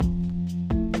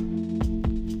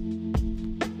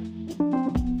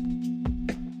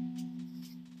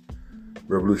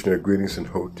Revolutionary greetings and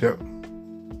Hotep.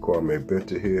 Kwame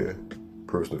Benter here,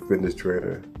 personal fitness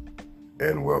trainer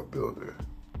and wealth builder.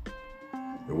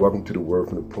 And welcome to the Word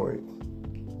from the Point.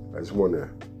 I just want to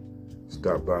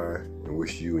stop by and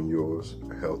wish you and yours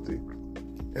a healthy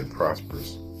and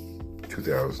prosperous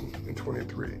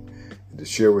 2023. And to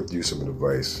share with you some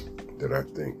advice that I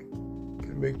think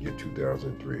can make your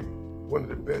 2003 one of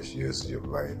the best years of your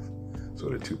life, so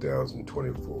that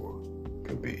 2024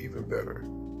 can be even better.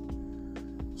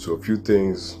 So a few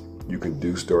things you can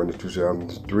do starting in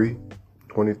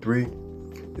 2023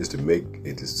 is to make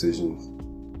a decision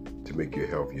to make your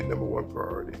health your number one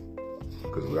priority.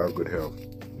 Because without good health,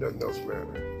 nothing else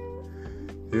matters.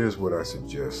 Here's what I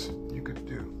suggest you could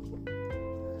do.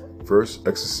 First,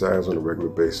 exercise on a regular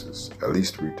basis, at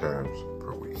least 3 times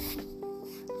per week.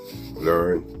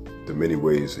 Learn the many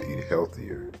ways to eat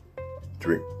healthier.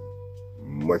 Drink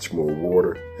much more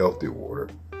water, healthy water,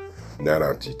 not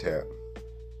out your tap.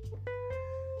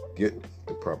 Get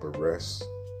the proper rest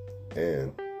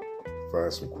and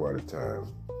find some quality time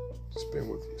to spend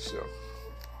with yourself.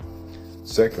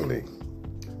 Secondly,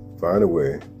 find a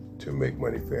way to make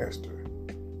money faster.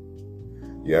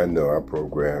 Yeah, I know our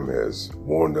program has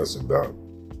warned us about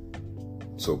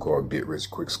so-called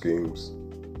get-rich-quick schemes,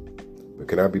 but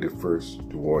can I be the first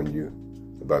to warn you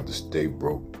about the stay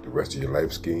broke the rest of your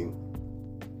life scheme?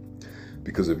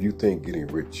 Because if you think getting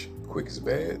rich quick is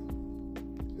bad,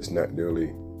 it's not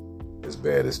nearly as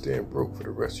bad as staying broke for the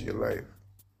rest of your life.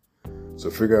 So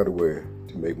figure out a way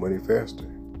to make money faster.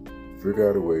 Figure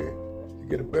out a way to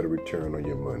get a better return on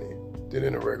your money than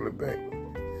in a regular bank.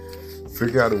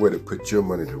 Figure out a way to put your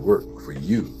money to work for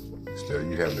you instead of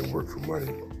you having to work for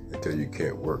money until you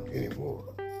can't work anymore.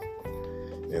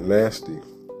 And lastly,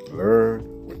 learn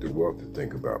with the wealth to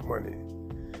think about money.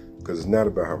 Because it's not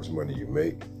about how much money you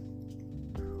make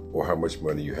or how much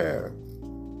money you have.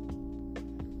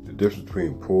 The difference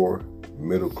between poor,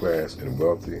 middle class, and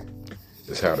wealthy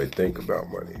is how they think about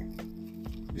money.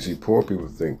 You see, poor people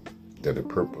think that the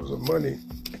purpose of money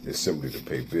is simply to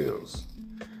pay bills.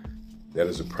 That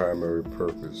is the primary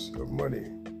purpose of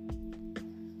money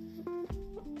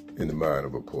in the mind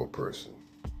of a poor person.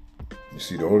 You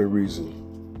see, the only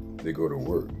reason they go to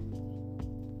work,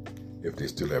 if they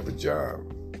still have a job,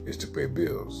 is to pay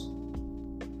bills.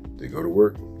 They go to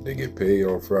work, they get paid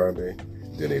on Friday,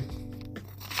 then they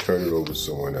turn it over to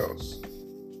someone else.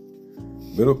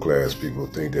 Middle class people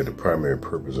think that the primary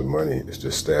purpose of money is to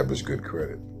establish good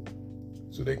credit,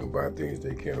 so they can buy things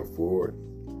they can't afford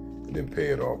and then pay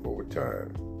it off over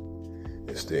time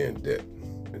and stay in debt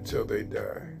until they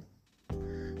die.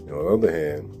 And on the other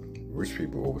hand, rich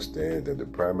people understand that the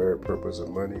primary purpose of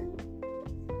money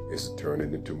is to turn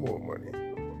it into more money.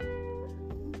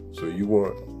 So you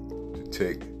want to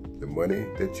take the money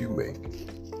that you make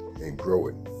and grow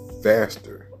it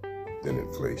faster than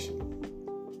inflation.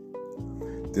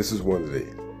 This is one of the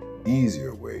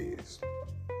easier ways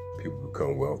people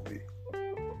become wealthy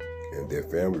and their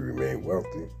family remain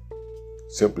wealthy,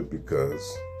 simply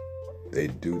because they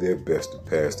do their best to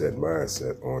pass that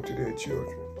mindset on to their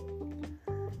children.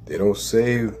 They don't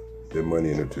save their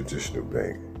money in a traditional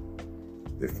bank.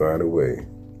 They find a way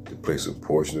to place a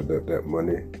portion of that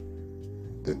money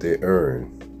that they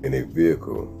earn in a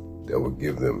vehicle that will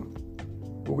give them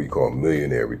what we call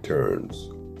millionaire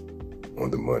returns on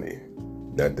the money,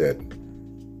 not that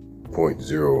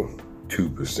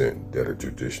 0.02% that a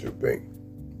traditional bank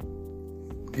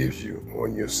gives you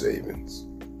on your savings.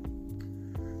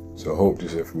 So I hope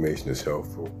this information is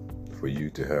helpful for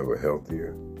you to have a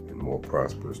healthier and more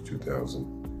prosperous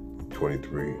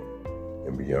 2023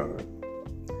 and beyond.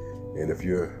 And if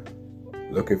you're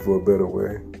looking for a better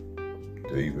way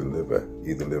to either live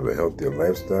a healthier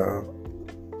lifestyle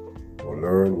or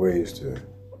learn ways to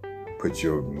put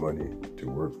your money to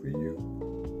work for you,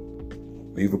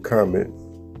 leave a comment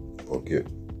or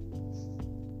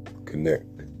connect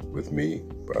with me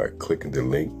by clicking the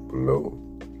link below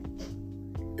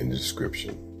in the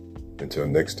description. Until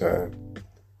next time,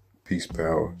 peace,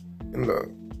 power, and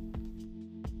love.